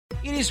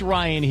It is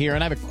Ryan here,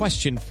 and I have a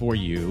question for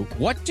you.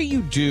 What do you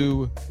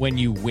do when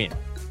you win?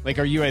 Like,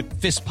 are you a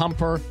fist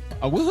pumper,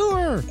 a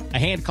woohooer, a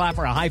hand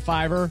clapper, a high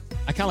fiver?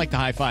 I kind of like the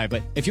high five,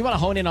 but if you want to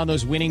hone in on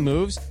those winning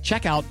moves,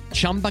 check out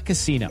Chumba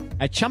Casino.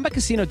 At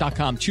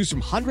ChumbaCasino.com, choose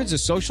from hundreds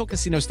of social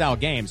casino-style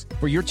games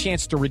for your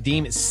chance to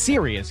redeem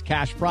serious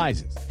cash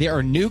prizes. There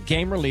are new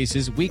game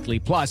releases weekly,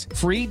 plus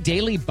free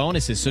daily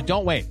bonuses. So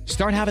don't wait.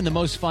 Start having the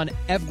most fun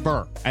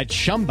ever at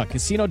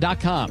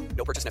ChumbaCasino.com.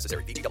 No purchase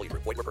necessary. VGW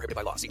Group. Void where prohibited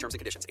by law. See terms and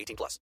conditions.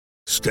 18+.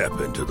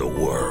 Step into the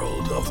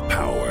world of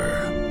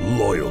power,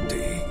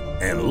 loyalty,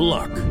 and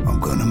luck. I'm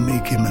gonna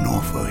make him an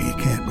offer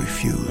he can't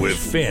refuse. With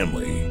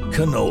family,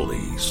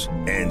 cannolis,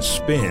 and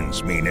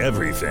spins mean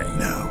everything.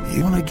 Now,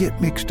 you wanna get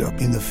mixed up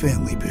in the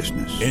family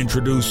business.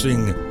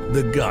 Introducing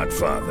The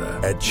Godfather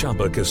at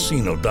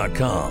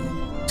ChumbaCasino.com.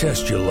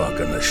 Test your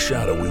luck in the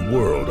shadowy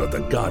world of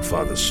The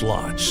Godfather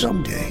slot.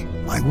 Someday,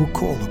 I will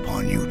call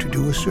upon you to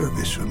do a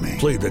service for me.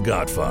 Play The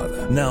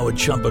Godfather, now at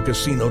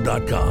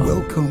ChumbaCasino.com.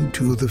 Welcome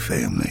to the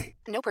family.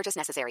 No purchase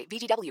necessary.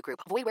 VGW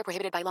Group. Void where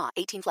prohibited by law.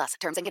 18+.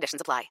 Terms and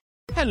conditions apply.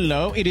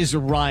 Hello, it is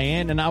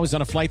Ryan, and I was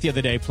on a flight the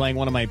other day playing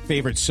one of my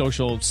favorite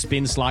social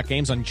spin slot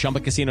games on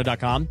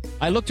ChumbaCasino.com.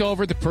 I looked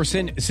over at the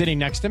person sitting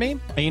next to me,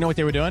 and you know what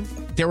they were doing?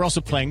 They were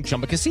also playing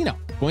Chumba Casino.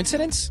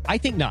 Coincidence? I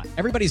think not.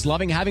 Everybody's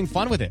loving having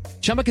fun with it.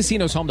 Chumba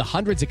Casino is home to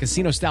hundreds of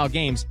casino-style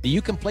games that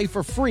you can play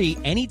for free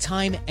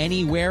anytime,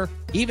 anywhere,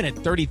 even at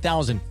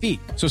 30,000 feet.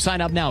 So sign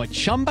up now at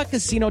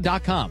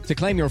ChumbaCasino.com to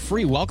claim your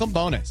free welcome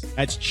bonus.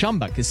 That's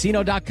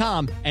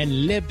ChumbaCasino.com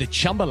and live the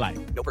Chumba life.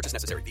 No purchase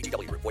necessary.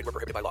 VGW Group. Void where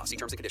prohibited by law. See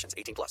terms and conditions.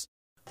 18+.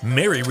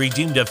 Mary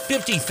redeemed a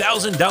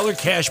 $50,000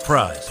 cash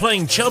prize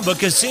playing Chumba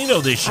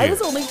Casino this year. I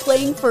was only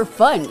playing for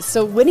fun,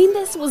 so winning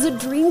this was a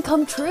dream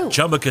come true.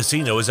 Chumba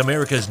Casino is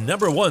America's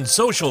 #1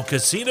 social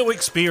casino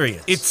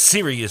experience. It's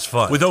serious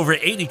fun. With over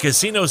 80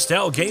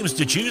 casino-style games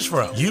to choose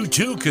from, you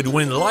too could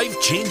win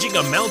life-changing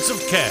amounts of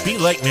cash. Be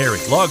like Mary.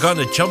 Log on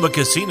to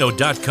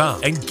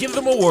ChumbaCasino.com and give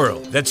them a whirl.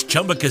 That's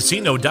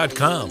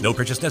ChumbaCasino.com. No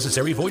purchase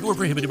necessary. Void where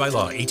prohibited by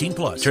law.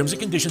 18+. Terms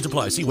and conditions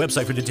apply. See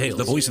website for details.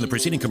 The voice in the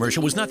preceding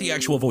commercial was not the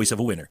actual voice of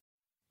a winner.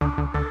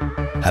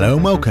 Hello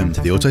and welcome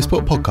to the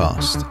Autosport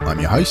Podcast. I'm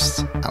your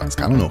host, Alex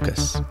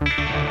Kalinauckas.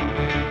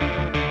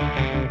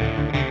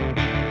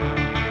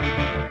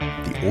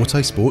 The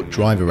Autosport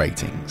driver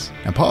ratings.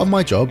 Now, part of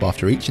my job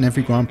after each and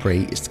every Grand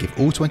Prix is to give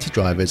all 20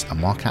 drivers a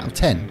mark out of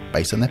 10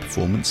 based on their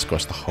performance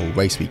across the whole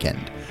race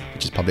weekend,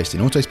 which is published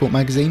in Autosport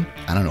magazine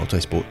and on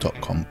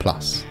Autosport.com+.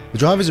 The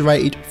drivers are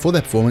rated for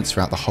their performance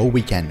throughout the whole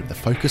weekend with a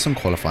focus on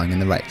qualifying in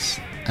the race.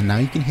 And now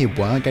you can hear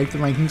why I gave the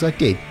rankings I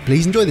did.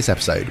 Please enjoy this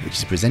episode, which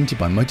is presented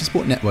by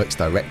Motorsport Network's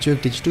Director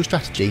of Digital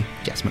Strategy,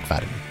 Jess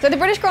McFadden. So the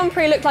British Grand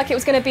Prix looked like it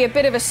was going to be a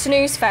bit of a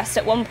snooze fest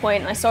at one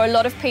point. I saw a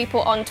lot of people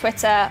on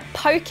Twitter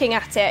poking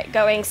at it,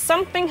 going,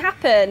 something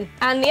happened.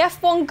 And the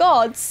F1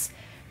 gods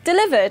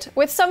delivered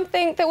with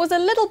something that was a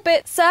little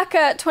bit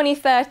circa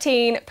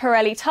 2013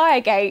 Pirelli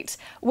Tiregate,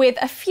 with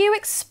a few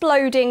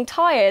exploding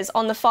tyres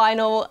on the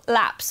final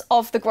laps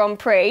of the Grand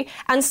Prix,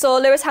 and saw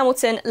Lewis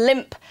Hamilton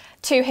limp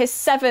to his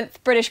 7th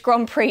British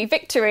Grand Prix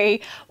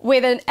victory,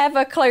 with an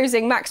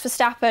ever-closing Max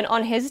Verstappen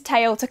on his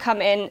tail to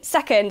come in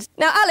second.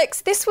 Now,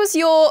 Alex, this was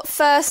your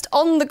first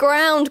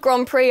on-the-ground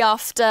Grand Prix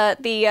after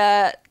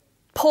the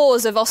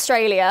pause of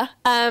Australia.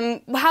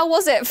 How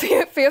was it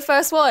for your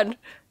first one?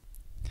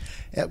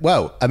 Yeah,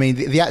 well, I mean,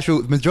 the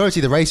actual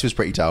majority of the race was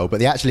pretty dull, but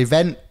the actual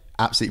event,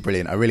 absolutely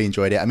brilliant. I really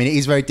enjoyed it. I mean, it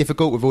is very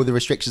difficult with all the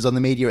restrictions on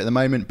the media at the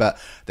moment, but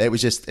it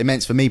was just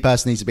immense for me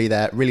personally to be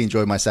there. Really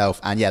enjoyed myself.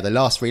 And yeah, the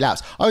last 3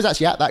 laps, I was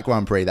actually at that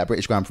Grand Prix, that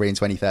British Grand Prix in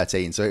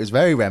 2013. So it was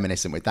very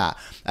reminiscent with that.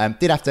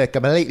 Did have to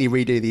completely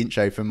redo the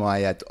intro for my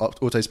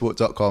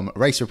Autosport.com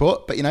race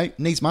report, but you know,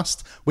 needs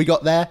must. We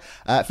got there,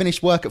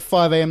 finished work at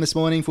 5 a.m. this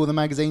morning for all the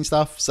magazine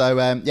stuff. So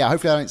yeah,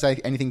 hopefully I don't say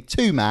anything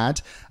too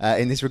mad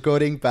in this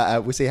recording,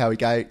 but we'll see how we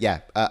go. Yeah,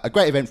 a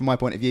great event from my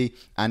point of view.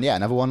 And yeah,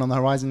 another one on the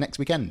horizon next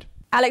weekend.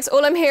 Alex,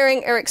 all I'm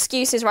hearing are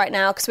excuses right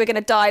now because we're going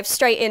to dive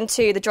straight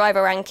into the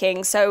driver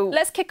rankings. So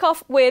let's kick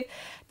off with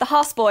the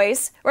Haas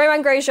boys,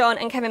 Romain Grosjean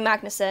and Kevin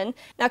Magnussen.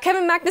 Now,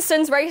 Kevin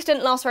Magnussen's race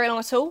didn't last very long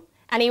at all,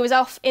 and he was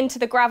off into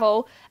the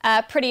gravel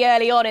pretty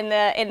early on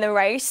in the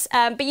race.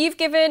 But you've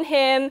given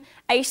him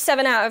a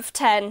 7 out of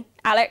 10,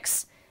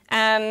 Alex.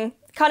 Kind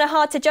of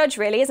hard to judge,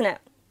 really, isn't it?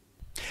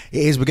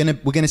 It is. We're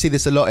gonna see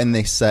this a lot in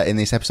this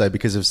episode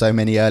because of so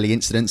many early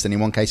incidents, and in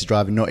one case, a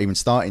driver not even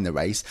starting the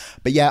race.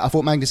 But yeah, I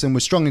thought Magnussen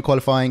was strong in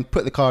qualifying,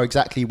 put the car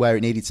exactly where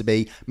it needed to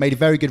be, made a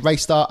very good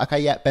race start. Okay,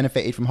 yeah,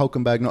 benefited from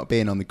Hülkenberg not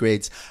being on the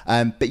grids.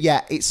 But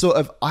yeah, it's sort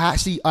of I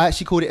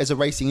actually called it as a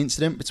racing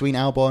incident between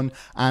Albon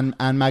and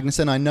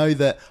Magnussen. I know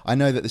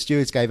that the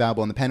stewards gave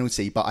Albon the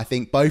penalty, but I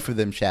think both of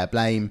them share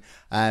blame.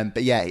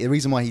 But yeah, the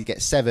reason why he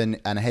gets 7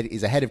 and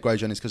is ahead of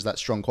Grosjean is because of that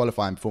strong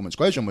qualifying performance.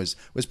 Grosjean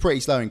was pretty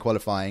slow in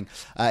qualifying.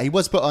 He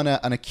was put on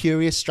a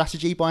curious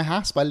strategy by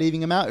Haas by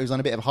leaving him out. He was on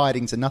a bit of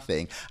hiding to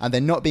nothing, and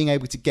then not being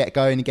able to get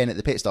going again at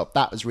the pit stop.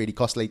 That was really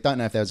costly. Don't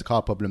know if there was a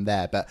car problem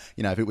there, but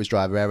if it was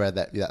driver error,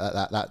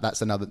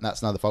 that's another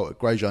fault of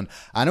Grosjean.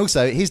 And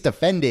also his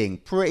defending,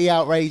 pretty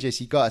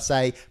outrageous, you got to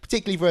say,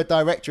 particularly for a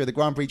director of the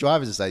Grand Prix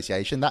Drivers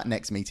Association. That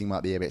next meeting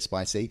might be a bit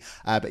spicy.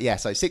 But yeah,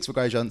 so 6 for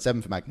Grosjean,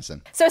 7 for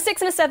Magnussen. So a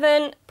 6 and a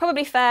 7,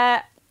 probably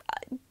fair.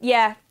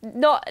 Yeah,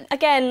 not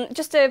again,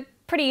 just a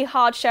pretty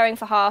hard showing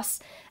for Haas.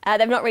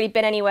 They've not really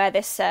been anywhere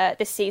this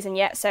season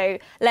yet, so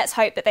let's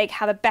hope that they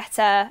have a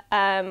better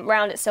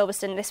round at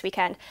Silverstone this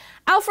weekend.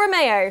 Alfa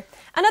Romeo,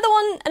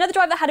 another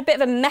driver that had a bit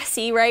of a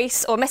messy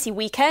race, or messy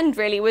weekend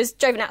really, was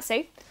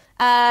Giovinazzi,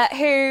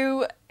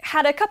 who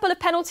had a couple of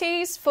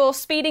penalties for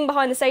speeding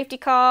behind the safety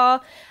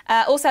car,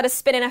 also had a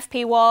spin in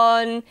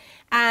FP1,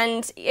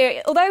 and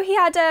although he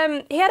had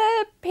a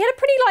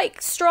pretty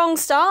strong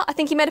start, I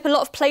think he made up a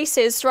lot of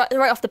places right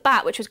off the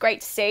bat, which was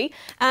great to see.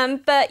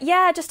 But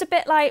yeah, just a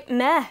bit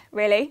meh,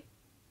 really.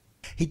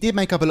 He did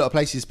make up a lot of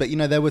places, but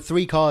there were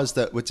 3 cars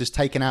that were just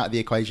taken out of the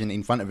equation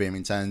in front of him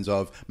in terms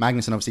of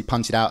Magnussen obviously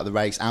punted out of the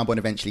race, Albon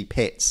eventually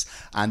pits,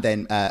 and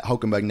then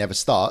Hulkenberg never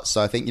starts.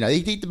 So I think,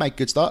 he did make a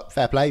good start,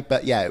 fair play,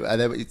 but yeah,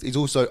 it's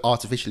also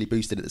artificially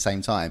boosted at the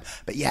same time.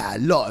 But yeah, a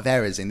lot of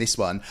errors in this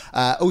one.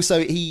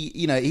 Also,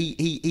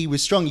 he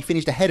was strong. He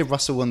finished ahead of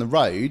Russell on the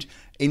road.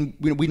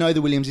 We know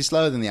the Williams is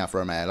slower than the Alfa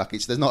Romeo.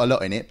 There's not a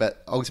lot in it,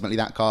 but ultimately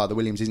that car, the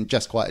Williams, isn't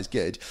just quite as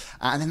good.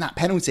 And then that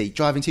penalty,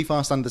 driving too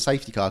fast under the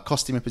safety car,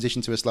 cost him a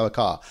position to a slower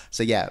car.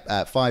 So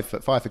yeah, 5 for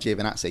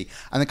Giovinazzi.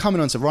 And then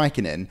coming on to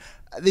Raikkonen,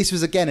 this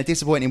was again a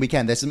disappointing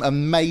weekend. There's some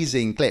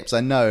amazing clips I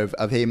know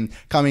of him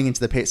coming into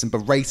the pits and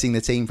berating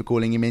the team for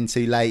calling him in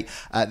too late.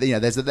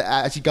 There's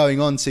actually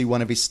going on to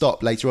one of his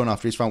stop later on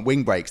after his front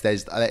wing breaks.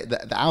 There's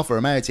the Alfa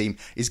Romeo team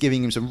is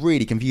giving him some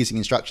really confusing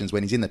instructions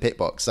when he's in the pit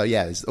box. So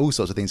yeah, there's all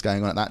sorts of things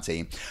going on at that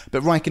team.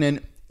 But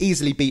Raikkonen,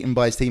 easily beaten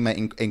by his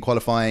teammate in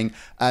qualifying,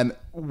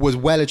 was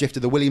well adrift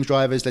of the Williams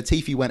drivers.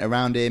 Latifi went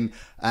around him,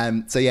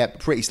 so yeah,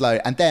 pretty slow.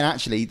 And then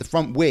actually the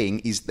front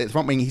wing, he says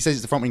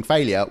it's the front wing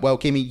failure. Well,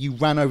 Kimi, you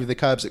ran over the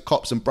curbs at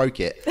Copse and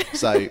broke it,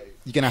 so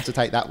you're gonna have to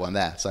take that one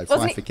there. So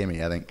 5 for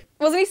Kimi, I think.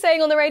 Wasn't he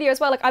saying on the radio as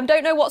well, I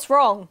don't know what's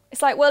wrong?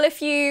 It's well,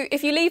 if you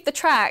leave the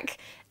track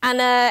and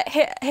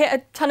hit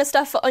a ton of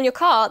stuff on your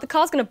car, the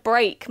car's going to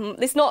break.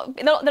 They're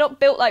not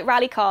built like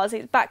rally cars.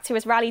 It's back to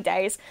his rally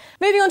days.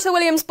 Moving on to the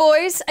Williams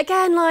boys,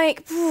 again,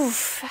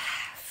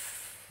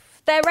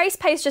 their race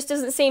pace just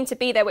doesn't seem to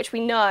be there, which we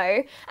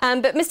know.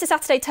 But Mr.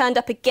 Saturday turned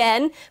up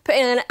again, put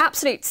in an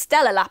absolute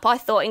stellar lap, I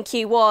thought, in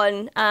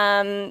Q1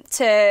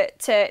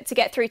 to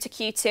get through to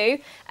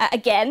Q2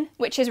 again,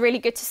 which is really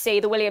good to see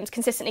the Williams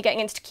consistently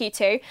getting into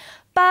Q2.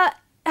 But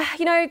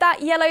that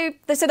yellow...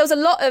 So there was a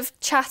lot of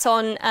chat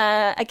on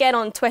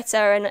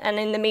Twitter and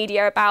in the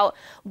media about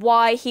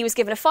why he was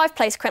given a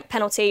 5-place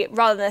penalty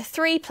rather than a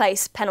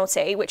 3-place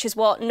penalty, which is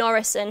what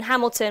Norris and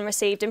Hamilton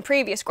received in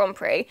previous Grand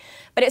Prix.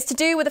 But it's to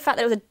do with the fact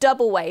that it was a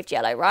double-waved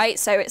yellow, right?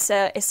 So it's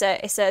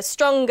a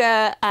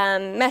stronger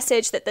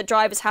message that the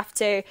drivers have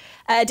to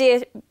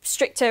adhere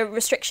stricter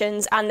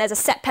restrictions, and there's a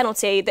set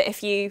penalty that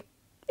if you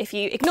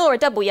ignore a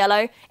double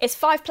yellow, it's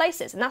 5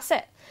 places, and that's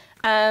it.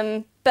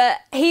 But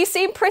he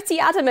seemed pretty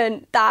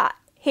adamant that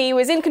he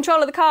was in control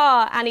of the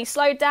car and he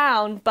slowed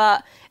down,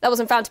 but that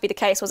wasn't found to be the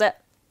case, was it?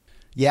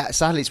 Yeah,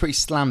 sadly, it's pretty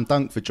slam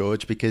dunk for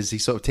George because he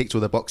sort of ticked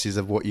all the boxes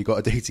of what you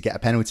got to do to get a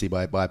penalty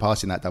by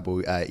passing that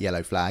double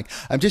yellow flag.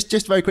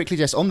 Just very quickly,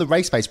 Jess, on the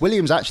race pace,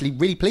 Williams actually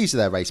really pleased with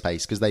their race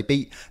pace because they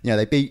beat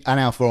an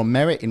Alfa on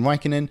merit in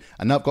Raikkonen,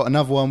 and I've got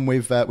another one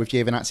with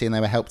Giovinazzi, and they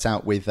were helped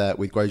out with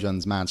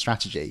Grosjean's mad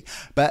strategy.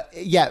 But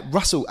yeah,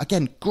 Russell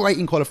again, great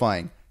in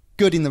qualifying,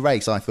 good in the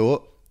race, I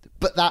thought.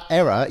 But that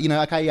error, he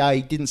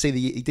didn't see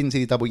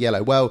the double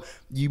yellow. Well,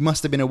 you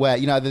must have been aware.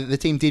 The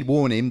team did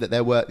warn him that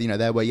there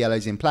were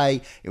yellows in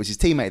play. It was his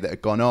teammate that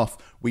had gone off.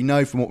 We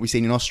know from what we've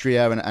seen in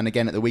Austria and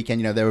again at the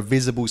weekend, there are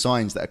visible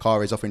signs that a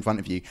car is off in front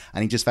of you,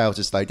 and he just failed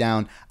to slow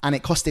down, and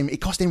it cost him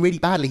really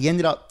badly. He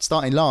ended up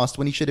starting last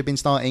when he should have been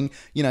starting,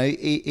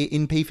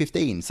 in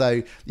P15.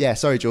 So yeah,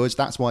 sorry George,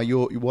 that's why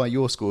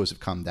your scores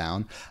have come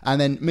down. And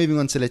then moving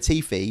on to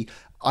Latifi.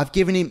 I've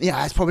given him,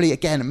 it's probably,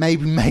 again,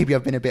 maybe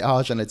I've been a bit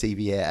harsh on the TV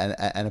here,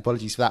 and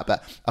apologies for that,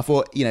 but I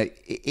thought,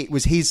 it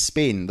was his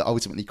spin that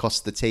ultimately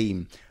cost the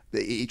team.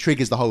 It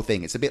triggers the whole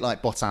thing. It's a bit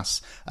like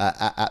Bottas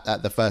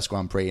at the first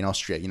Grand Prix in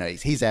Austria.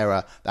 It's his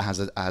error that has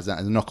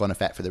a knock-on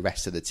effect for the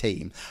rest of the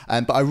team.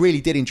 But I really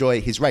did enjoy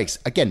his race.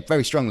 Again,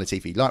 very strong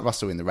Latifi, like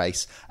Russell in the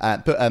race.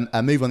 But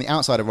a move on the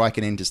outside of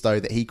Raikkonen to Stowe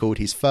that he called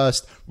his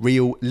first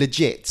real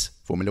legit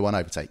Formula One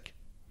overtake.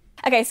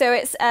 Okay, so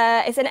it's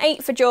an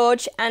 8 for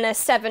George and a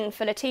 7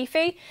 for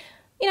Latifi.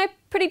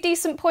 Pretty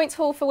decent points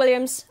haul for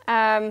Williams,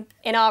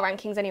 in our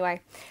rankings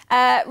anyway.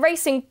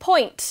 Racing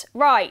Point,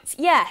 right,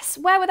 yes,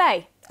 where were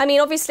they? I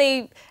mean,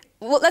 obviously,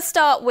 let's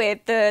start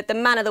with the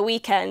man of the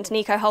weekend,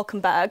 Nico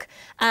Hulkenberg.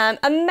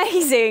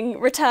 Amazing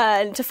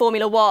return to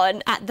Formula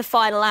One at the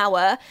final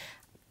hour.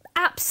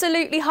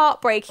 absolutely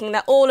heartbreaking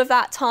that all of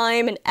that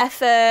time and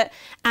effort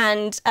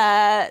and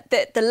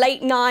the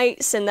late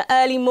nights and the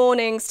early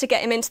mornings to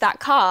get him into that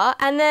car,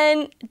 and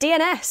then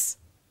DNS.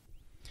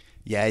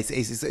 Yeah,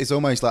 it's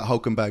almost like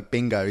Hulkenberg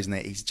bingo, isn't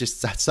it? He's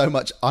just had so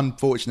much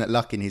unfortunate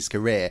luck in his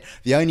career.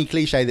 The only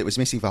cliche that was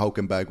missing for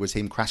Hulkenberg was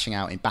him crashing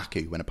out in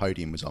Baku when a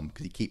podium was on,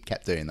 because he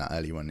kept doing that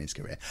earlier on in his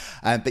career.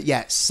 But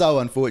yeah, so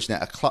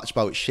unfortunate. A clutch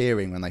bolt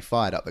shearing when they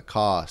fired up the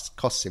car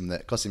cost him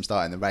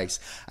starting the race.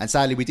 And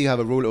sadly, we do have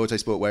a rule at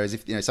Autosport, whereas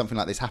if something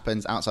like this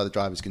happens outside the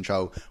driver's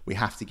control, we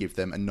have to give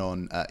them a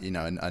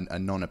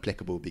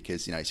non-applicable,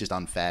 because it's just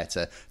unfair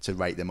to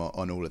rate them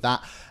on all of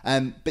that.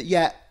 But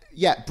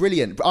yeah,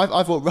 brilliant.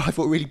 I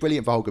thought really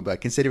brilliant for Hulkenberg,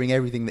 considering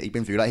everything that he'd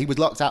been through. Like, he was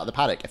locked out of the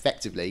paddock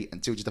effectively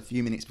until just a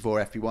few minutes before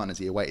FP1 as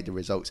he awaited the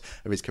results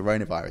of his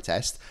coronavirus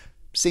test.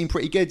 Seemed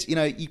pretty good.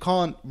 You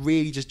can't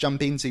really just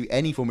jump into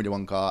any Formula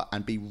One car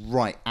and be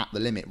right at the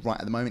limit right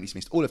at the moment. He's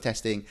missed all of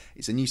testing.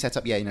 It's a new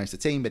setup. Yeah, he knows the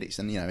team, but it's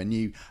a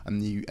new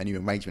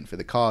arrangement for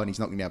the car, and he's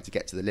not going to be able to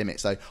get to the limit.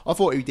 So I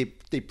thought he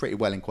did pretty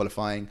well in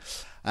qualifying.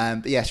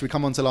 But yeah, should we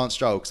come on to Lance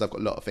Stroll, because I've got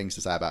a lot of things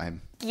to say about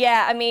him.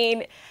 Yeah, I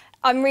mean,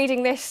 I'm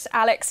reading this,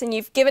 Alex, and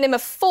you've given him a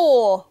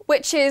 4,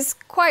 which is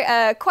quite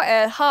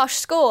a harsh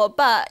score.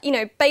 But,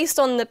 based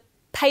on the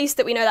pace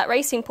that we know that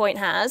Racing Point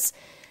has,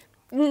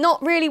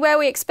 not really where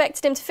we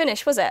expected him to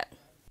finish, was it?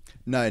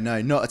 No,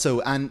 not at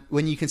all. And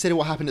when you consider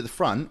what happened at the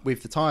front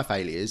with the tyre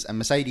failures and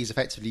Mercedes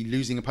effectively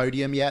losing a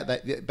podium,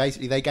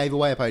 they gave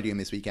away a podium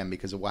this weekend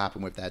because of what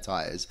happened with their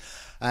tyres.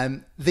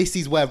 This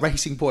is where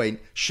Racing Point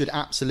should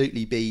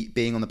absolutely be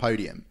being on the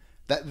podium.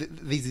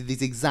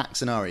 This exact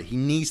scenario. He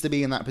needs to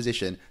be in that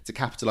position to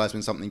capitalise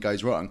when something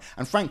goes wrong.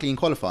 And frankly, in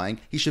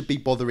qualifying, he should be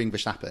bothering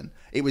Verstappen.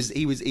 He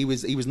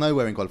was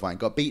nowhere in qualifying.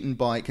 Got beaten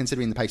by,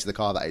 considering the pace of the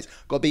car that is,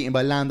 got beaten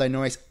by Lando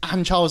Norris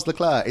and Charles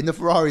Leclerc in the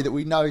Ferrari that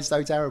we know is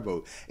so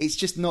terrible. It's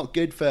just not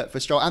good for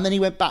Stroll. And then he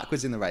went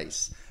backwards in the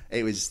race.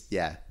 It was,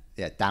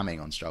 damning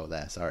on Stroll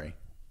there. Sorry.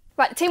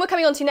 Right, the team we're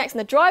coming on to next and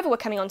the driver we're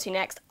coming on to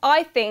next,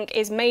 I think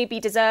is maybe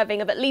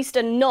deserving of at least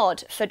a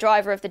nod for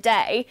driver of the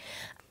day.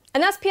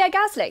 And that's Pierre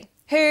Gasly,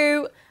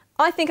 who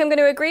I think I'm going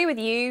to agree with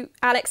you,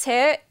 Alex,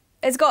 here,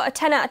 has got a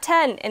 10 out of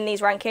 10 in these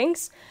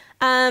rankings.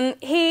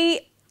 He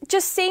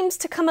just seems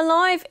to come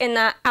alive in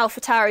that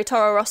AlphaTauri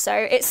Toro Rosso.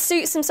 It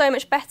suits him so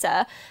much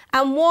better.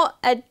 And what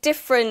a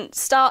different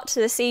start to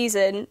the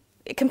season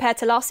compared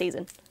to last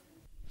season.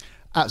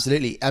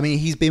 Absolutely. I mean,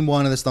 he's been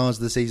one of the stars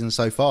of the season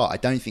so far. I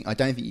don't think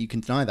you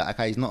can deny that.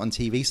 Okay, he's not on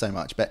TV so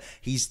much, but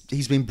he's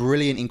been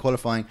brilliant in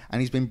qualifying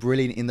and he's been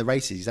brilliant in the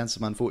races. He's had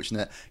some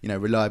unfortunate,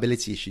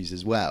 reliability issues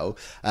as well.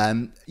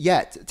 10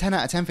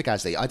 out of 10 for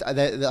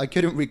Gasly. I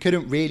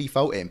couldn't really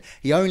fault him.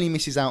 He only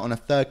misses out on a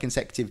third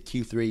consecutive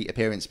Q3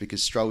 appearance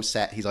because Stroll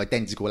set his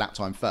identical lap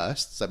time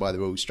first. So by the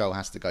rules, Stroll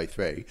has to go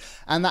through.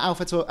 And that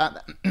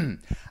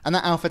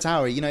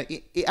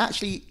AlphaTauri, it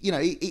actually,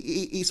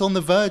 it's on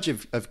the verge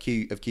of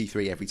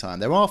Q3 every time.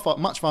 There are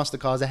much faster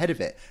cars ahead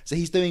of it, so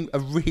he's doing a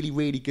really,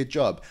 really good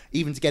job,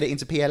 even to get it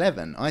into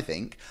P11, I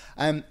think.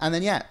 And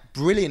then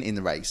brilliant in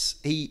the race.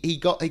 He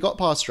got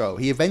past Stroll.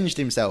 He avenged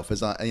himself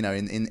as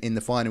in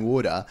the final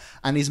order,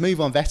 and his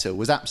move on Vettel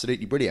was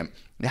absolutely brilliant.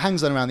 It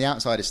hangs on around the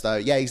outsiders though.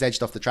 Yeah, he's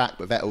edged off the track,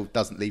 but Vettel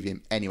doesn't leave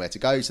him anywhere to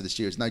go. So the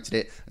stewards noted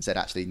it and said,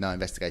 actually, no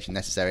investigation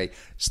necessary.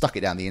 Stuck it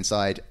down the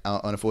inside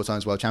on a 4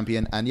 times world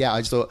champion. And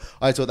I thought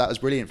that was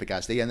brilliant for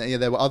Gasly. And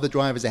there were other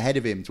drivers ahead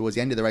of him towards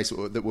the end of the race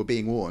that were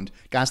being warned.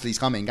 Gasly's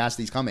coming.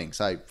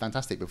 So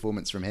fantastic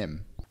performance from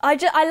him. I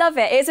love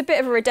it. It's a bit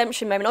of a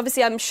redemption moment.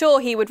 Obviously, I'm sure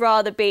he would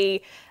rather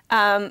be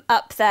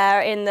up there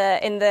in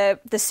the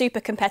super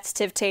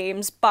competitive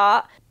teams,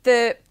 but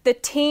the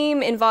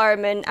team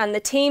environment and the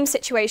team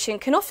situation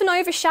can often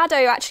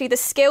overshadow actually the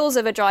skills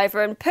of a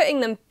driver, and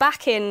putting them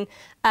back in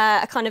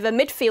a kind of a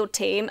midfield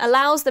team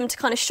allows them to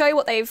kind of show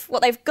what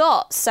they've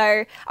got.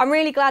 So I'm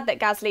really glad that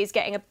Gasly's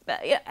getting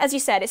as you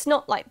said, it's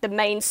not like the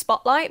main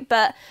spotlight,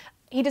 but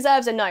he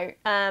deserves a note,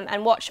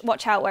 and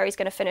watch out where he's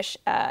going to finish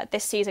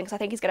this season, because I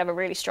think he's going to have a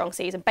really strong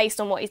season based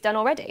on what he's done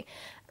already.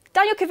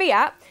 Daniel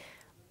Kvyat,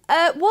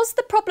 was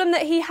the problem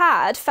that he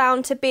had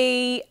found to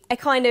be a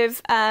kind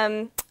of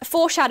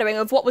foreshadowing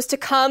of what was to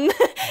come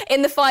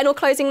in the final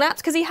closing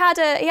laps? Because he had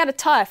a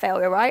tyre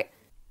failure, right?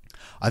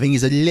 I think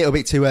it's a little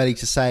bit too early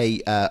to say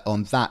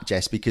on that,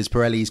 Jess, because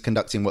Pirelli is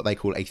conducting what they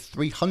call a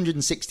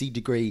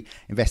 360-degree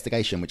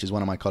investigation, which, as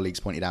one of my colleagues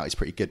pointed out, is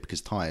pretty good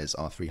because tyres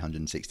are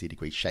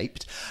 360-degree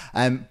shaped.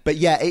 But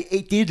yeah,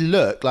 it did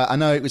look like, I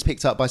know it was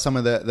picked up by some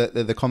of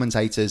the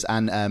commentators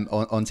and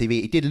on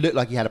TV, it did look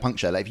like he had a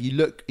puncture. Like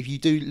if you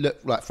do look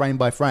like frame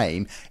by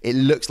frame, it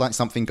looks like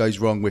something goes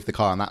wrong with the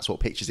car, and that's what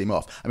pitches him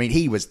off. I mean,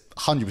 he was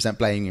 100%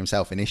 blaming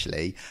himself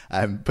initially,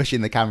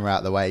 pushing the camera out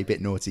of the way, a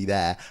bit naughty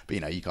there. But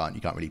you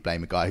can't really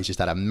blame a guy who's just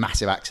had a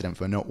massive accident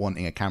for not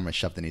wanting a camera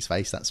shoved in his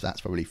face. That's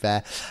probably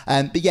fair.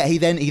 But yeah, he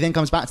then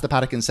comes back to the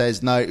paddock and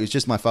says, no, it was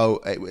just my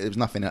fault. It was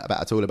nothing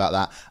at all about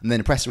that. And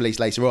then a press release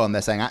later on,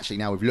 they're saying, actually,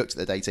 now we've looked at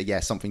the data,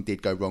 yes, something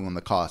did go wrong on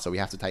the car, so we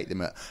have to take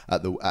them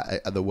at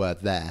the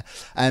word there.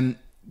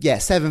 Yeah,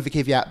 7 for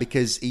Kvyat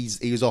because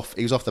he was off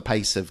the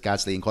pace of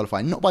Gasly in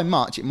qualifying, not by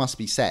much, it must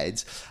be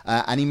said,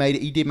 and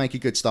he did make a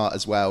good start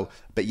as well.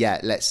 But yeah,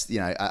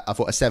 I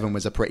thought a 7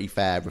 was a pretty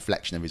fair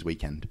reflection of his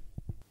weekend.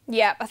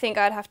 Yeah, I think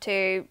I'd have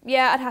to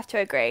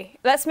agree.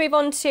 Let's move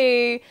on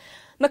to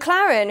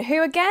McLaren,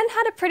 who again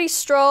had a pretty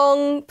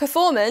strong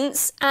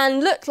performance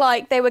and looked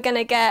like they were going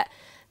to get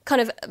kind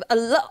of a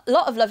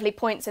lot of lovely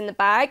points in the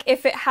bag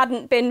if it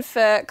hadn't been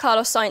for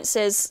Carlos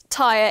Sainz's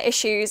tyre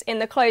issues in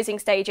the closing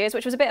stages,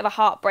 which was a bit of a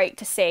heartbreak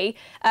to see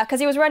because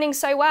he was running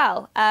so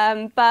well.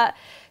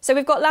 So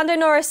we've got Lando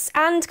Norris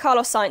and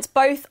Carlos Sainz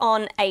both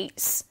on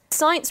 8s.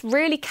 Sainz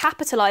really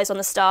capitalised on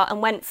the start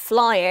and went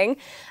flying,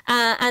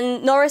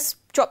 and Norris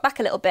dropped back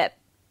a little bit.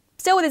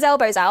 Still with his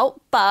elbows out,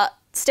 but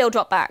still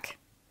dropped back.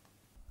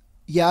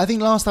 Yeah, I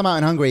think last time out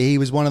in Hungary, he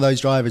was one of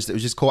those drivers that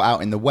was just caught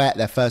out in the wet,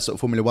 their first sort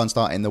of Formula 1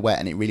 start in the wet,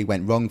 and it really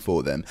went wrong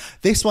for them.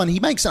 This one, he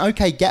makes an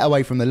okay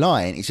getaway from the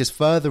line. It's just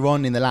further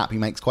on in the lap, he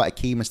makes quite a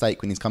key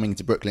mistake when he's coming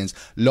into Brooklands,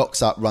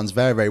 locks up, runs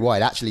very, very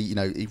wide. Actually,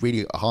 it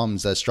really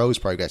harms Stroll's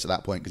progress at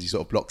that point because he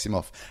sort of blocks him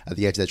off at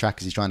the edge of the track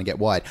as he's trying to get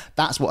wide.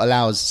 That's what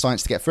allows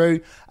Sainz to get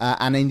through,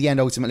 and in the end,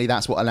 ultimately,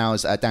 that's what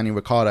allows Daniel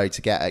Ricciardo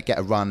to get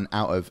a run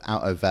out of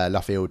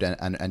Luffield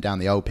and down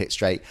the old pit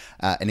straight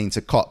and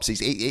into Copse.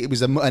 It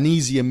was an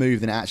easier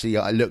move than it actually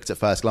looked at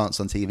first glance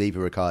on TV for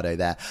Ricciardo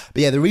there.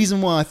 But yeah, the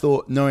reason why I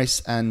thought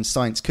Norris and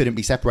Sainz couldn't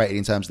be separated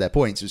in terms of their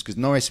points was because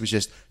Norris was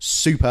just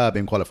superb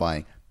in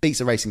qualifying.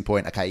 Beats a Racing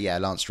Point. Okay, yeah,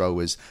 Lance Stroll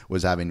was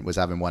having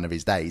one of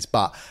his days,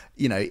 but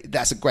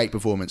that's a great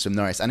performance from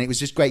Norris, and it was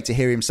just great to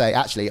hear him say,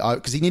 actually,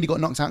 because he nearly got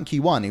knocked out in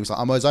Q1. He was like,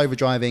 I was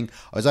overdriving,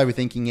 I was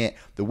overthinking it.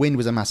 The wind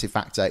was a massive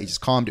factor. He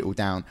just calmed it all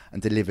down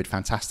and delivered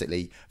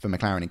fantastically for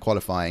McLaren in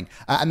qualifying,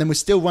 and then was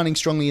still running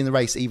strongly in the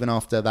race even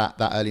after that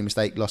early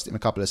mistake, lost him a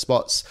couple of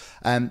spots.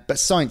 But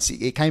Sainz,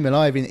 it came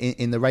alive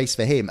in the race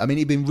for him. I mean,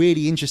 it'd been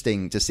really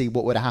interesting to see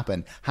what would have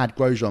happened had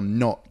Grosjean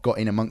not got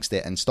in amongst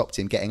it and stopped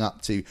him getting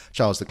up to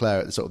Charles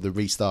Leclerc at the sort of the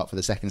restart for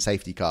the second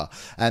safety car.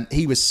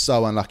 He was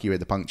so unlucky with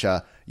the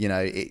puncture.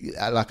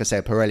 Like I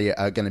said, Pirelli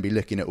are going to be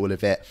looking at all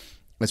of it.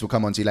 As we'll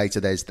come on to later,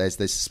 there's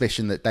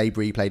suspicion that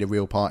Debris played a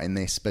real part in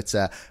this. But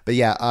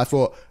yeah, I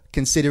thought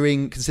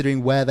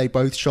considering where they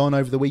both shone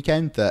over the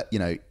weekend, that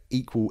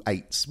equal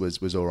 8s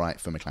was all right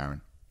for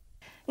McLaren.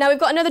 Now we've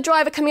got another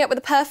driver coming up with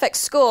a perfect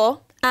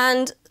score,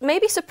 and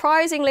maybe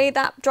surprisingly,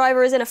 that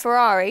driver is in a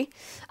Ferrari.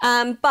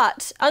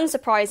 But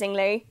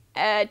unsurprisingly,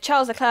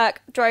 Charles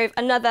Leclerc drove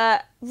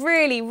another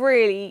really,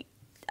 really...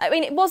 I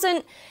mean,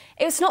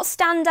 it's not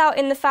standout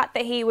in the fact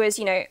that he was,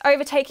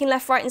 overtaking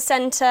left, right and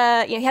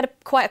centre. He had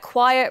quite a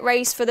quiet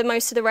race for the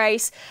most of the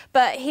race,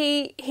 but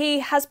he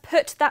has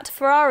put that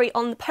Ferrari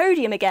on the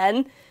podium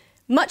again,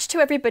 much to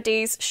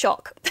everybody's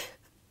shock.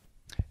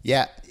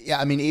 Yeah.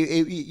 I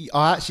mean,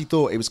 I actually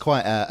thought it was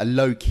quite a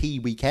low-key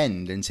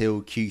weekend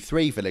until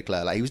Q3 for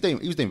Leclerc. Like, he was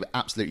doing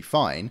absolutely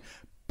fine,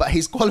 but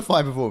his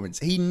qualifying performance,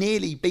 he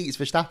nearly beats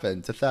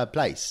Verstappen to third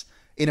place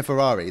in a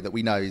Ferrari that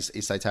we know is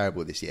so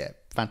terrible this year.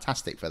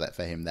 Fantastic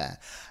for him there.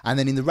 And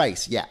then in the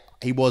race, yeah,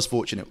 he was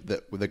fortunate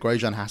that with the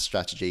Grosjean Haas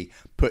strategy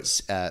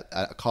puts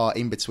a car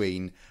in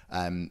between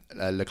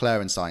Leclerc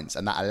and Sainz,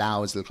 and that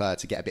allows Leclerc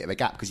to get a bit of a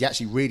gap because he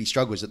actually really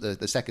struggles at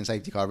the second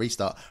safety car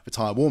restart for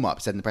tyre warm-up.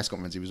 He said in the press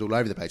conference he was all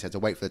over the place, had to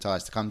wait for the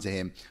tyres to come to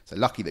him. So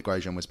lucky that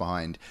Grosjean was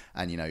behind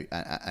and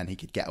and he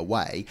could get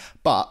away.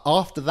 But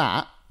after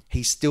that,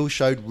 he still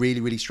showed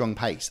really, really strong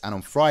pace. And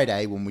on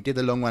Friday, when we did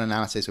the long run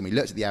analysis, when we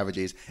looked at the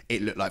averages,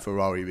 it looked like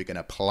Ferrari were going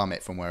to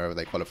plummet from wherever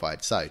they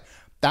qualified. So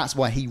that's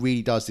why he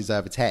really does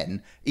deserve a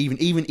 10. Even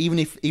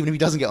if he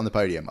doesn't get on the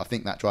podium, I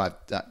think that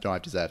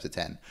drive deserves a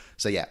 10.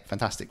 So yeah,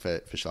 fantastic for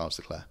Charles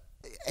Leclerc.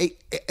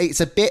 It's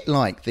a bit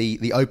like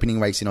the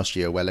opening race in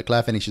Austria where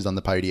Leclerc finishes on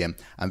the podium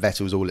and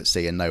Vettel's all at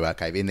sea and nowhere.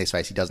 Okay, in this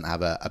race he doesn't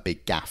have a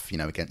big gaff,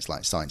 against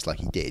like Sainz like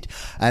he did.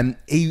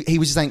 He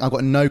was just saying, I've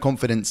got no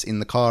confidence in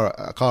the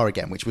car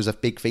again, which was a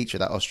big feature of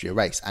that Austria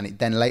race. And it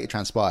then later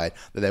transpired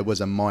that there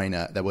was a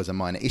minor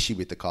issue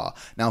with the car.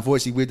 Now,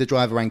 unfortunately, with the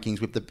driver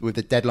rankings, with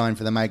the deadline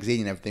for the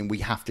magazine and everything, we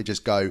have to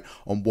just go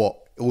on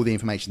all the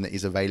information that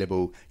is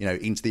available,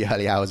 into the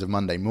early hours of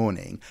Monday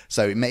morning.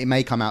 So it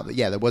may come out that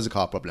there was a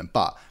car problem,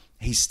 but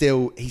he's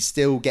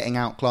still getting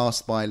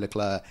outclassed by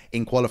Leclerc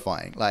in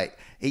qualifying. Like,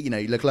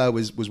 Leclerc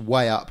was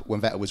way up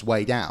when Vettel was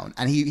way down,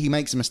 and he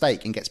makes a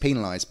mistake and gets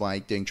penalised by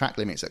doing track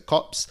limits at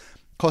Copse,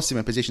 cost him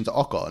a position to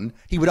Ocon.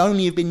 He would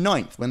only have been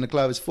 9th when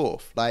Leclerc was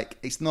 4th.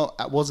 Like,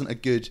 that wasn't a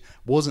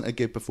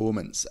good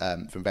performance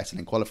from Vettel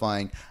in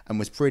qualifying, and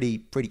was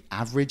pretty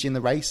average in the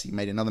race. He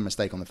made another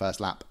mistake on the first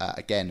lap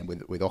again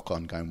with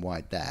Ocon going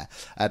wide there.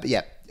 But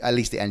yeah, at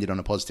least it ended on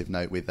a positive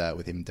note with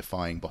him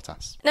defying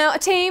Bottas. Now, a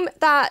team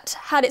that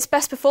had its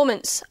best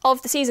performance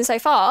of the season so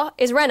far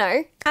is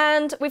Renault,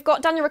 and we've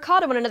got Daniel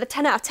Ricciardo on another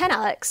 10 out of 10,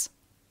 Alex.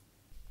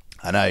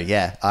 I know,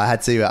 yeah. I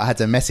had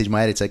to message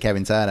my editor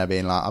Kevin Turner,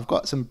 being like, I've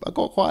got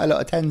quite a lot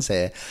of 10s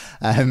here,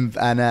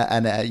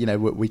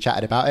 we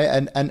chatted about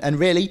it, and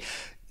really,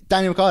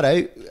 Daniel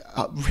Ricciardo,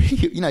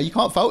 you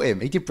can't fault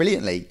him. He did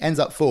brilliantly. Ends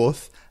up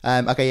 4th.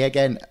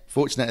 Again,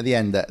 fortunate at the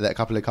end that a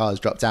couple of cars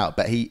dropped out,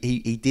 but he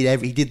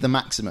did the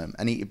maximum,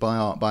 and by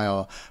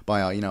our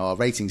our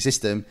rating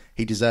system,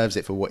 he deserves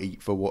it for what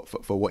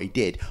he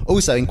did.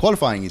 Also, in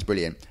qualifying, he's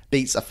brilliant.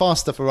 Beats a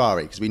faster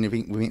Ferrari, because we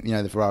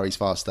know the Ferrari's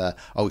faster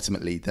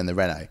ultimately than the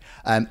Renault.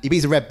 He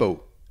beats a Red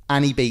Bull.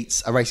 And he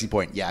beats a Racing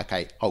Point. Yeah,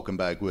 okay,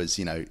 Hülkenberg was,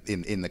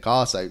 in the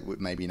car, so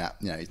maybe not,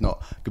 he's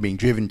not being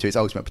driven to its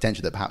ultimate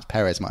potential that perhaps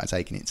Perez might have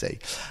taken it to.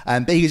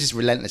 But he was just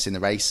relentless in the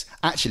race.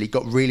 Actually,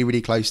 got really,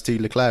 really close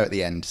to Leclerc at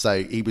the end.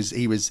 So he was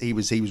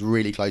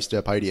really close to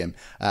a podium.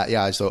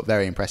 I thought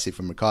very impressive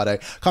from Ricciardo.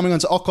 Coming on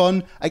to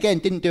Ocon, again,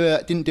 didn't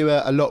do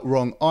a lot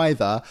wrong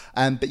either.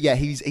 But yeah,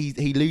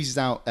 he loses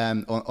out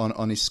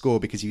on his score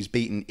because he was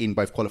beaten in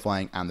both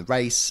qualifying and the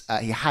race.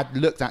 He had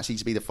looked actually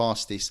to be the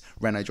fastest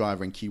Renault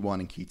driver in Q1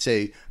 and Q2.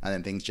 And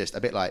then things just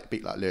a bit like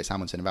Lewis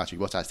Hamilton and Valtteri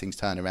Bottas, things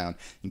turn around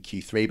in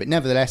Q3. But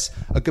nevertheless,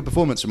 a good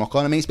performance from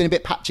Ocon. I mean, it's been a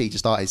bit patchy to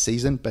start his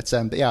season, but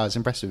yeah, I was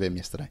impressed with him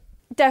yesterday.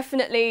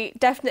 Definitely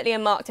a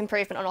marked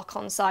improvement on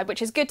Ocon's side,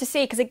 which is good to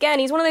see, because again,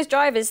 he's one of those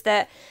drivers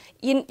that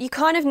you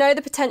kind of know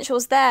the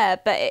potential's there,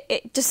 but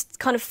it just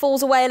kind of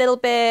falls away a little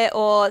bit,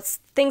 or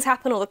things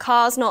happen, or the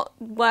car's not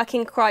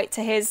working quite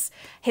to his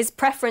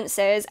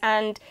preferences,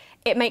 and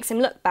it makes him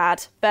look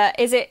bad. But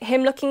is it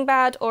him looking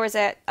bad, or is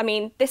it... I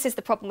mean, this is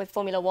the problem with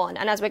Formula One.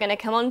 And as we're going to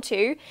come on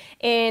to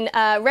in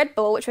Red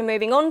Bull, which we're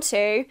moving on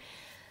to,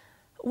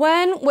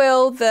 when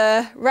will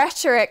the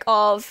rhetoric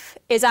of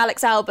is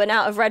Alex Albon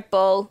out of Red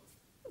Bull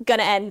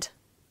going to end?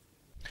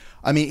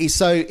 I mean, it's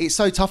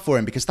so tough for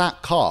him, because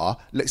that car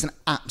looks an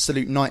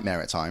absolute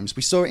nightmare at times.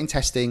 We saw it in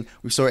testing.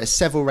 We saw it at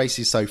several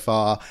races so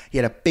far. He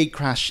had a big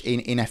crash in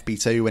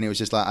FP2 when it was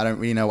just like, I don't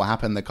really know what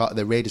happened.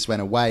 The rear just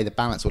went away. The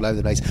balance all over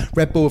the place.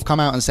 Red Bull have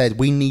come out and said,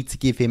 we need to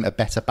give him a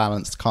better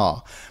balanced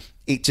car.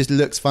 It just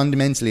looks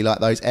fundamentally like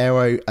those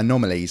aero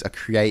anomalies are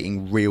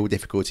creating real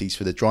difficulties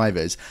for the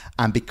drivers.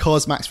 And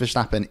because Max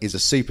Verstappen is a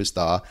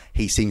superstar,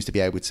 he seems to be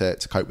able to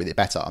cope with it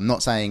better. I'm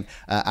not saying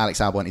Alex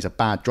Albon is a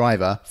bad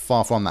driver.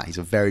 Far from that. He's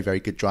a very,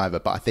 very good driver.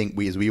 But I think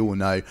as we all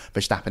know,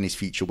 Verstappen is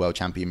future world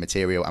champion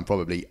material, and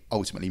probably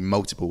ultimately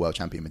multiple world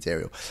champion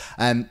material.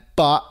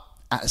 But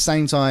at the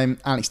same time,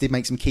 Alex did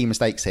make some key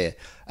mistakes here.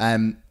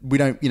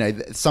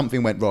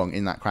 Something went wrong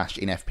in that crash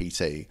in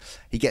FP2.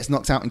 He gets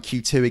knocked out in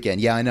Q2 again.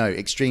 Yeah, I know,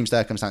 extreme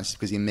circumstances,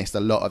 because he missed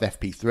a lot of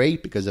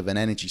FP3 because of an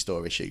energy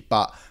store issue.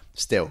 But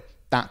still,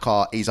 that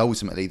car is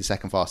ultimately the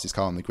second fastest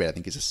car on the grid. I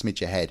think it's a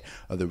smidge ahead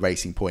of the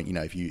Racing Point,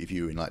 if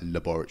you were in like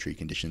laboratory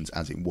conditions,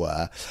 as it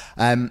were.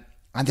 And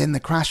then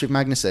the crash with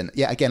Magnussen.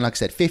 Yeah, again, like I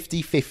said,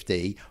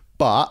 50-50,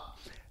 but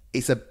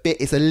it's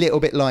a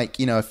little bit like,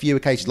 a few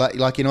occasions,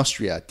 like in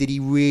Austria. Did he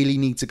really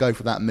need to go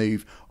for that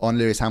move on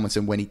Lewis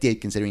Hamilton when he did,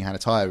 considering he had a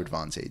tyre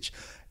advantage?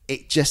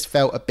 It just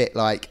felt a bit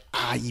like,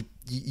 I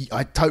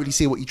totally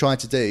see what you tried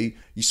to do.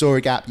 You saw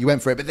a gap, you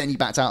went for it, but then you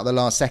backed out at the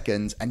last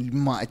second, and you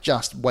might have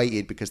just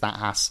waited, because that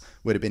Haas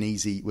would have been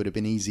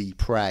easy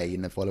prey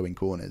in the following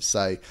corners.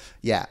 So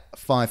yeah,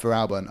 5 for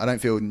Albon. I don't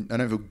feel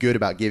good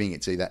about giving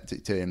it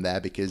to him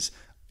there, because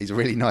he's a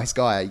really nice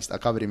guy. I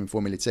covered him in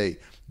Formula 2,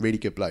 really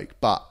good bloke,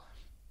 but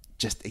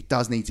just it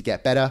does need to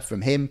get better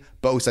from him,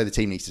 but also the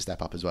team needs to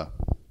step up as well.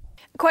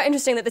 Quite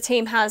interesting that the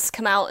team has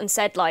come out and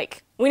said,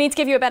 like, we need to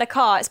give you a better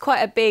car. It's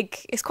quite a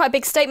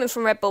big statement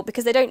from Red Bull,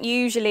 because they don't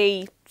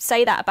usually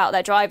say that about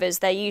their drivers.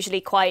 They're usually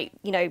quite,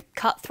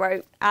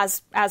 cutthroat,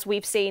 as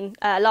we've seen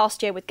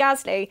last year with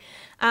Gasly.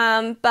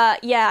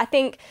 But yeah, I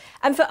think,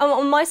 and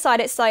on my side,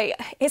 it's like,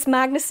 it's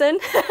Magnussen.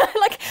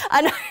 Like,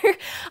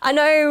 I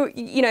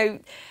know,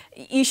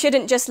 you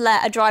shouldn't just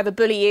let a driver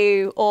bully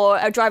you, or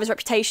a driver's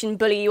reputation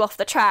bully you off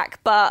the track,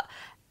 but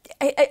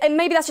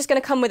maybe that's just going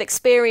to come with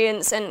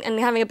experience and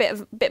having a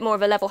bit more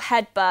of a level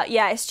head. But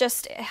yeah,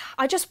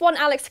 I just want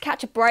Alex to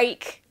catch a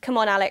break. Come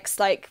on, Alex,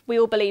 like, we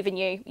all believe in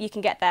you. You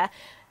can get there.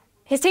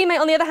 His teammate,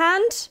 on the other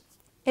hand,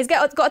 has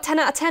got a 10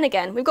 out of 10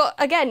 again. We've got,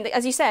 again,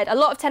 as you said, a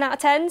lot of 10 out of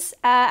 10s,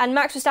 and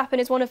Max Verstappen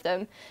is one of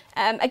them.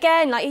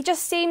 Again, like, he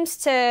just seems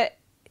to...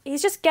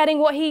 He's just getting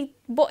what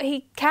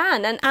he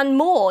can and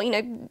more.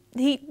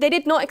 They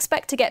did not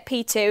expect to get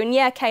P2, and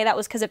yeah, okay, that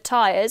was because of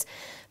tyres,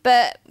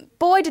 but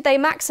boy did they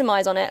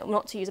maximise on it.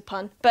 Not to use a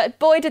pun, but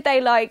boy did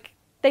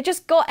they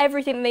just got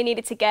everything they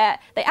needed to get.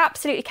 They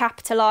absolutely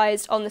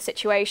capitalised on the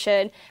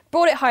situation,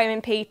 brought it home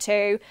in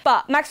P2.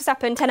 But Max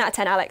Verstappen, 10 out of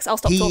 10. Alex, I'll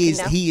stop talking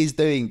now. He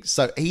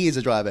is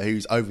a driver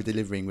who's over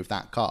delivering with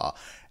that car.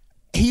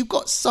 He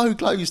got so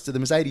close to the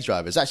Mercedes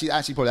drivers. Actually,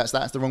 probably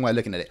that's the wrong way of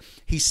looking at it.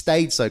 He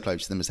stayed so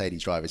close to the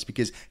Mercedes drivers,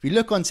 because if you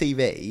look on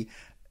TV,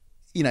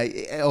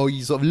 or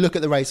you sort of look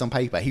at the race on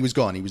paper, he was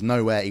gone. He was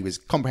nowhere. He was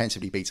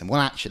comprehensively beaten.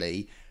 Well,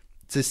 actually,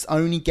 to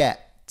only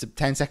get to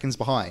 10 seconds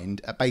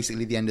behind at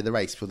basically the end of the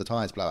race before the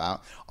tyres blow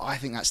out, I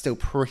think that's still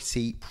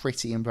pretty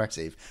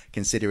impressive,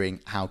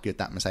 considering how good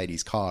that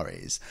Mercedes car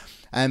is.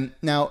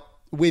 Now,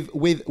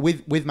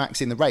 with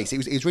Max in the race, it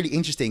was really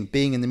interesting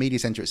being in the media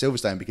centre at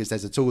Silverstone, because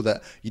there's a tool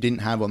that you didn't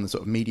have on the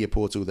sort of media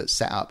portal that's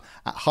set up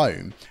at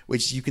home,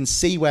 which you can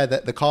see where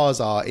the cars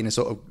are in a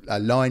sort of a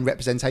line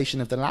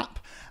representation of the lap.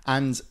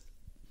 And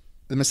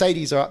the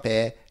Mercedes are up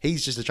here.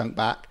 He's just a chunk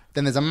back.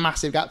 Then there's a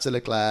massive gap to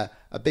Leclerc,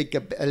 a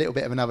little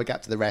bit of another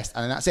gap to the rest,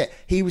 and then that's it.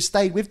 He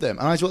stayed with them,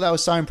 and I thought that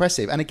was so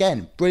impressive. And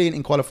again, brilliant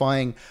in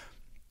qualifying.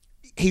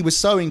 He was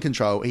so in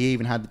control. He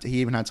even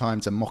had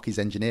time to mock his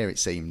engineer, it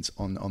seemed,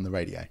 on the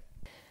radio.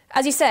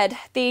 As you said,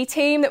 the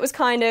team that was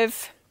kind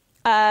of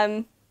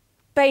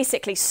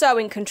basically so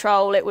in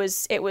control, it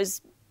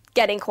was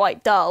getting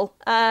quite dull,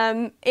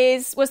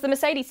 was the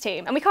Mercedes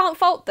team, and we can't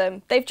fault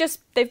them. They've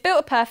built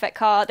a perfect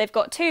car. They've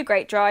got 2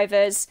 great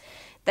drivers.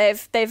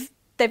 They've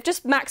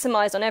just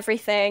maximised on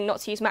everything.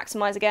 Not to use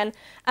maximise again,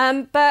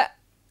 but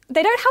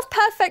they don't have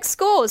perfect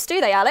scores, do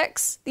they,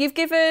 Alex? We've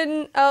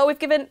given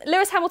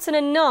Lewis Hamilton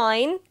a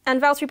 9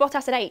 and Valtteri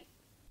Bottas an 8.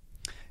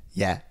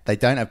 Yeah, they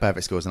don't have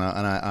perfect scores, and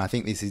I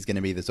think this is going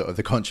to be the sort of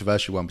the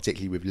controversial one,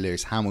 particularly with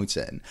Lewis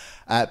Hamilton.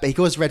 But he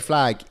caused a red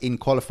flag in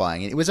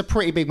qualifying. It was a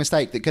pretty big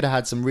mistake that could have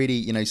had some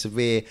really,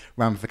 severe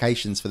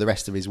ramifications for the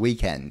rest of his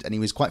weekend, and he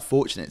was quite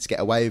fortunate to get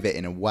away with it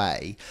in a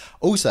way.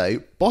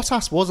 Also,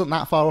 Bottas wasn't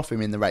that far off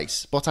him in the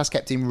race. Bottas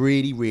kept him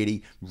really,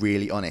 really,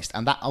 really honest,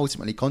 and that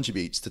ultimately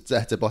contributes to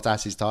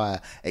Bottas's tyre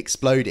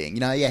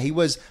exploding. He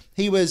was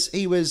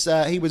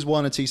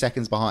 1 or 2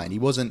 seconds behind. He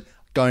wasn't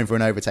going for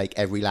an overtake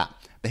every lap.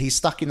 But he's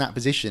stuck in that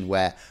position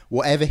where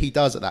whatever he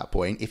does at that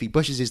point, if he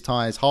pushes his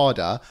tyres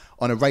harder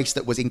on a race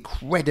that was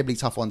incredibly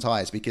tough on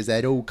tyres because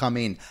they'd all come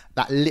in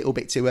that little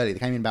bit too early. They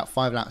came in about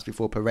 5 laps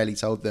before Pirelli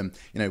told them,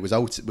 it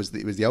was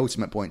the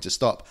ultimate point to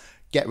stop.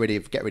 Get rid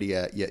of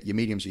your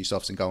mediums or your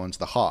softs and go on to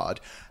the hard,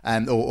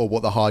 or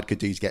what the hard could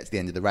do to get to the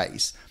end of the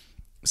race.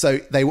 So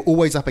they were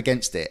always up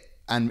against it.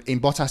 And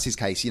in Bottas's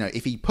case,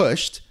 if he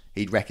pushed,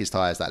 he'd wreck his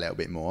tyres that little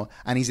bit more.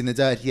 And he's in the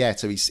dirty air,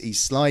 so he's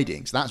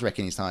sliding. So that's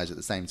wrecking his tyres at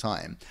the same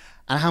time.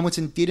 And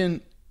Hamilton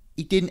didn't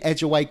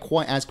edge away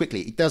quite as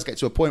quickly. He does get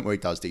to a point where he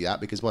does do that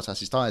because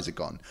Bottas's tyres are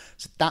gone.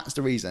 So that's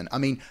the reason. I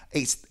mean,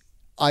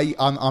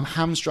 I'm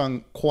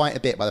hamstrung quite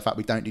a bit by the fact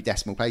we don't do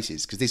decimal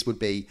places, because this would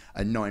be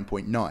a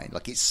 9.9.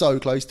 Like, it's so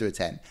close to a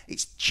 10.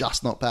 It's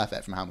just not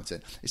perfect from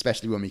Hamilton,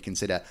 especially when we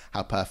consider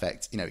how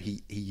perfect,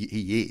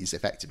 he is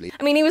effectively.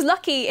 I mean, he was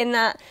lucky in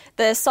that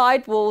the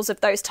sidewalls of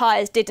those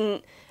tyres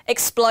didn't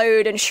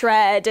explode and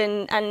shred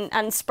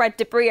and spread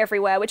debris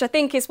everywhere, which I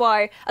think is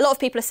why a lot of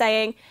people are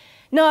saying,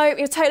 no,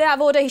 he was totally out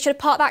of order. He should have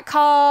parked that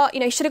car.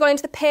 He should have gone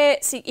into the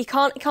pits. He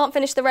can't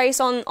finish the race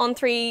on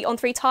three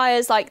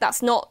tyres. Like,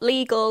 that's not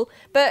legal.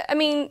 But I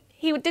mean,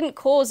 he didn't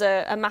cause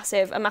a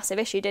massive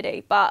issue, did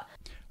he? But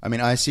I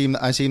mean, I assume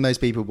those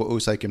people were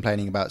also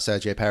complaining about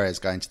Sergio Perez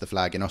going to the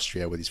flag in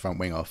Austria with his front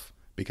wing off.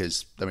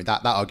 Because, I mean,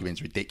 that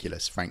argument's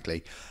ridiculous,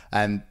 frankly.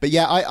 But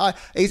yeah,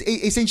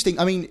 it's interesting.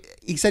 I mean,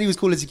 he said he was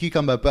cool as a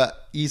cucumber,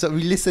 but you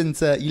listen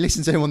to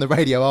him on the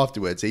radio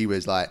afterwards. He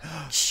was like,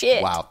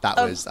 "Shit! Wow, that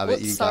was." I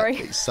mean, sorry,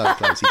 it's so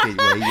close. He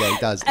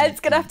does. Ed's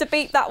gonna have to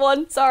beep that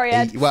one. Sorry,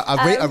 Ed.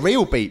 A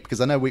real beep, because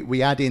I know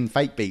we add in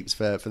fake beeps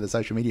for the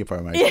social media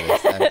promo.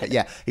 But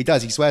yeah, he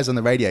does. He swears on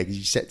the radio because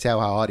you tell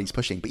how hard he's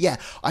pushing. But yeah,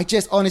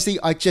 honestly,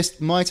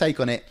 my take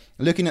on it,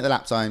 looking at the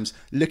lap times,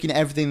 looking at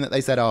everything that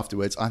they said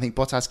afterwards, I think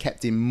Bottas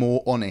kept him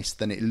more honest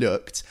than it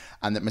looked,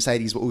 and that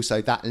Mercedes were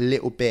also that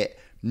little bit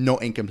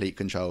not in complete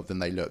control than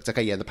they looked.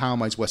 Okay, yeah, the power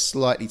modes were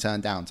slightly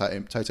turned down.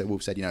 Toto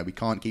Wolff said, we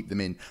can't keep them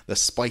in the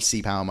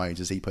spicy power modes,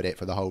 as he put it,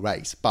 for the whole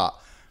race. But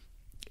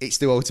it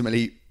still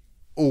ultimately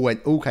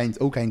got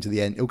to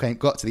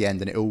the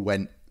end, and it all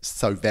went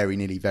so very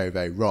nearly very,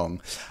 very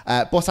wrong.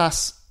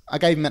 Bottas, I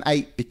gave him an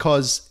 8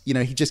 because, he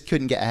just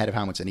couldn't get ahead of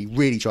Hamilton. He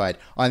really tried.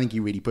 I think he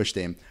really pushed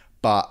him,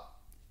 but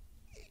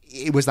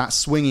it was that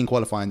swinging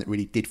qualifying that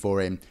really did for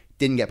him.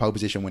 Didn't get pole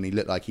position when he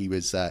looked like he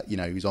was, he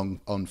was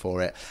on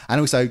for it.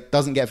 And also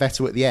doesn't get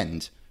Vettel at the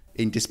end,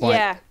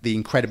 despite the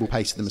incredible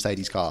pace of the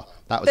Mercedes car.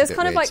 That was a bit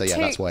weird. Like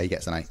that's why he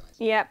gets an 8.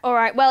 Yeah, all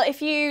right. Well,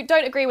 if you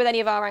don't agree with any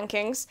of our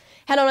rankings,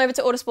 head on over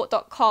to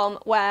autosport.com,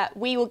 where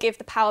we will give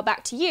the power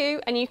back to you,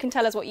 and you can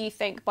tell us what you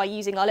think by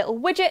using our little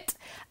widget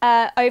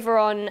over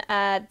on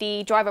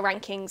the driver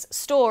rankings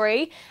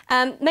story.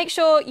 Make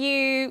sure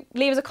you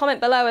leave us a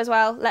comment below as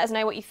well. Let us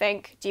know what you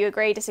think. Do you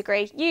agree,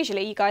 disagree?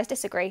 Usually you guys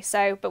disagree,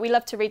 but we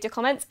love to read your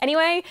comments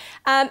anyway.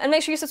 And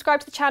make sure you subscribe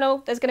to the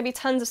channel. There's going to be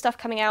tons of stuff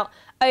coming out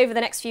over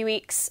the next few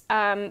weeks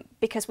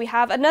because we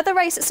have another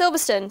race at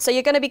Silverstone. So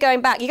you're going to be going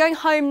back. You're going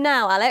home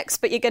now, Alex,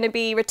 but you're going to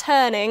be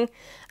returning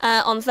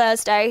on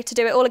Thursday to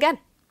do it all again.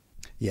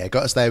 Yeah,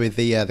 got to stay with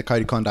the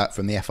code of conduct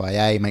from the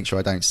FIA. Make sure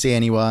I don't see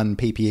anyone.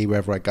 PPE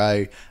wherever I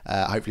go.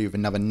 Hopefully with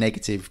another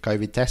negative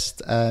COVID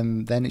test,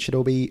 then it should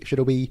all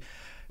be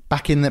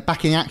back in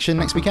action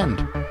next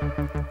weekend.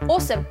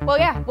 Awesome. Well,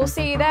 yeah, we'll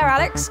see you there,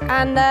 Alex.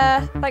 And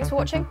thanks for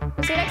watching.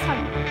 We'll see you next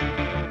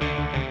time.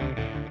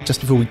 Just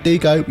before we do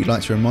go, we'd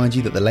like to remind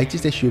you that the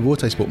latest issue of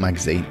Autosport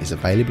magazine is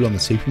available on the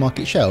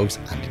supermarket shelves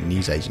and in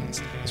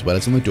newsagents, as well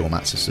as on the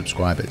doormats of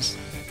subscribers.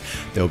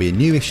 There will be a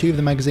new issue of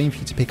the magazine for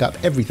you to pick up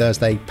every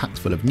Thursday, packed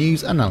full of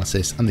news,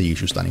 analysis and the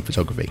usual stunning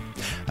photography.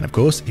 And of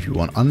course, if you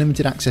want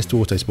unlimited access to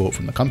Autosport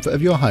from the comfort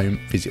of your home,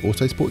 visit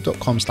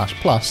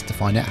autosport.com/plus to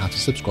find out how to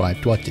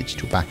subscribe to our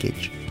digital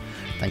package.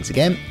 Thanks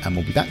again, and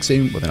we'll be back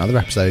soon with another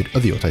episode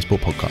of the Autosport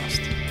podcast.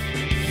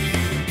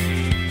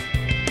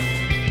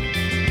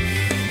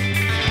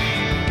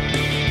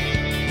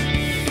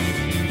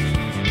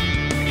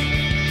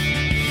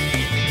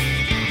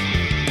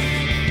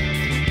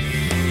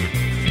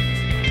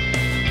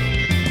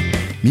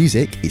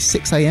 Music is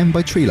 6 AM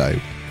by Trilo,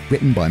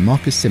 written by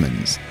Marcus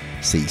Simmons.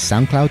 See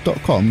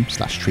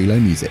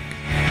soundcloud.com/Trilo Music.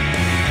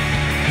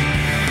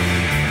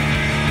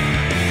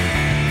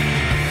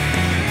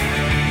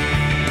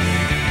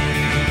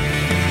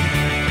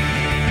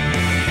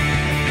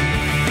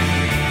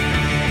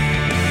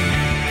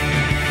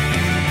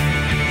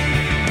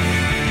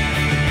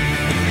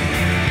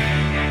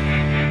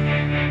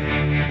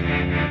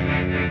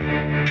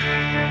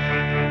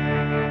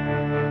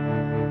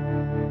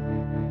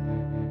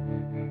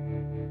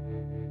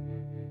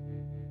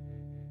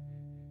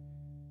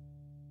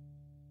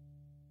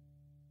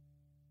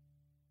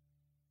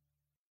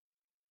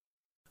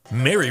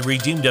 Mary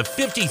redeemed a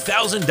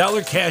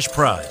 $50,000 cash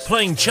prize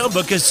playing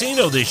Chumba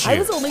Casino this year. I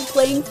was only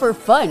playing for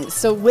fun,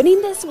 so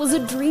winning this was a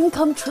dream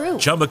come true.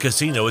 Chumba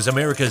Casino is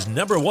America's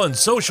 #1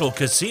 social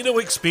casino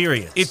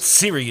experience. It's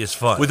serious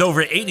fun. With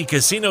over 80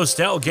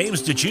 casino-style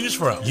games to choose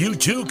from, you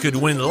too could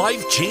win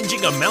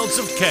life-changing amounts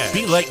of cash.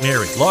 Be like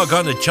Mary. Log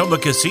on to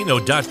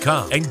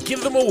ChumbaCasino.com and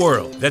give them a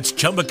whirl. That's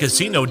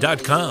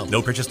ChumbaCasino.com.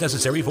 No purchase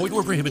necessary. Void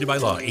where prohibited by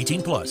law.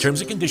 18 plus.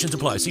 Terms and conditions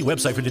apply. See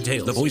website for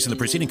details. The voice in the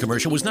preceding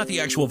commercial was not the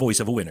actual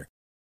voice of a winner.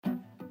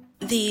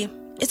 The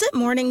 "is it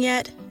morning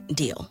yet?"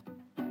 deal.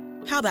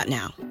 How about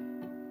now?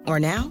 Or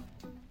now?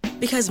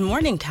 Because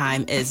morning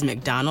time is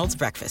McDonald's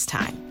breakfast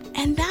time.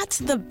 And that's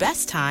the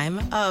best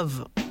time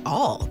of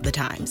all the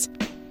times.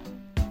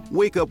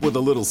 Wake up with a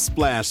little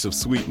splash of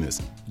sweetness.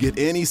 Get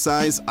any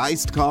size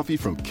iced coffee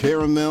from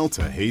caramel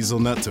to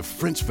hazelnut to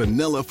French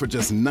vanilla for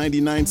just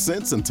 99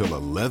 cents until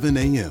 11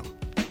 a.m.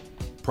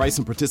 Price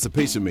and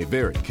participation may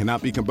vary.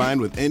 Cannot be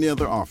combined with any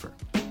other offer.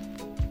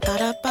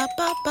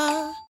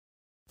 Ba-da-ba-ba-ba.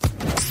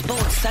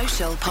 Sports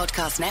Social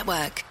Podcast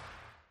Network.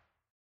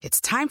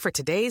 It's time for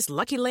today's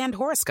Lucky Land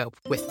horoscope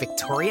with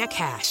Victoria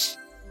Cash.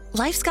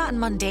 Life's gotten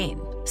mundane,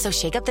 so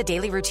shake up the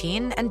daily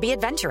routine and be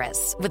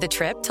adventurous with a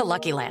trip to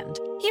Lucky Land.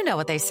 You know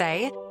what they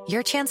say,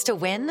 your chance to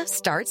win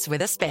starts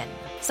with a spin.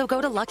 So go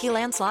to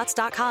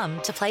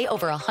LuckyLandSlots.com to play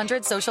over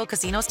 100 social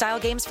casino-style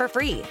games for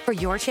free for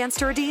your chance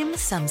to redeem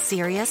some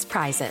serious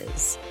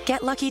prizes.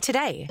 Get lucky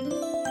today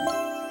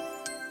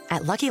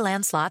at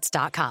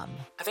LuckyLandSlots.com.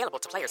 Available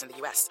to players in the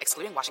U.S.,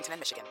 excluding Washington and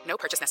Michigan. No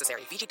purchase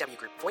necessary. VGW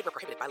Group. Void where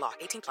prohibited by law.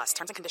 18 plus.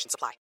 Terms and conditions apply.